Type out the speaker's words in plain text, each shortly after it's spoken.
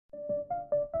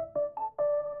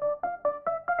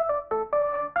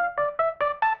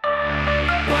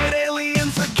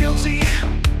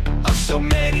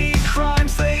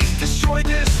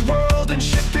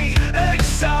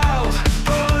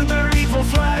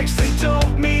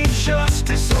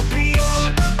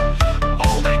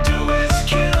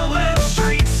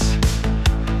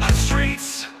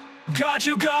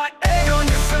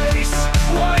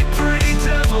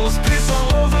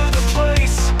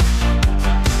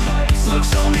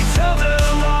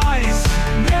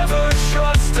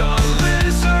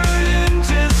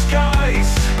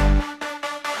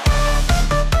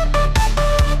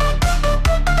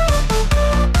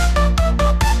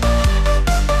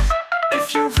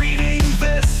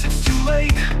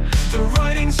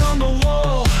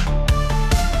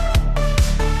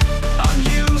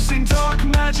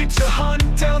to hunt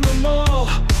down them all.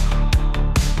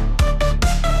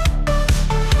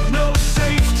 No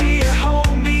safety at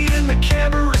home, even the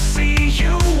camera see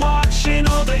you watching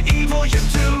all the evil you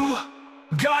do.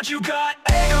 God, you got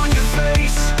egg on your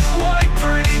face, white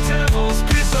pretty devils,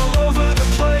 piss all over the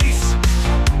place.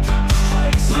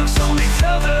 Looks only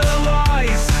tell their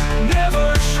lies,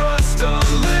 never trust a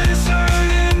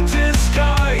lizard in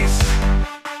disguise.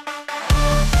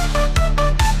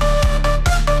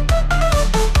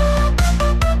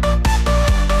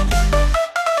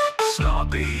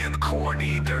 Snobby and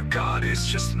corny, their god is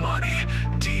just money.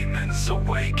 Demons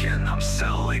awaken, I'm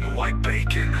selling white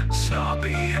bacon.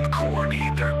 Snobby and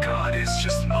corny, their god is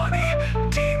just money.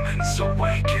 Demons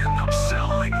awaken, I'm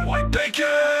selling white bacon.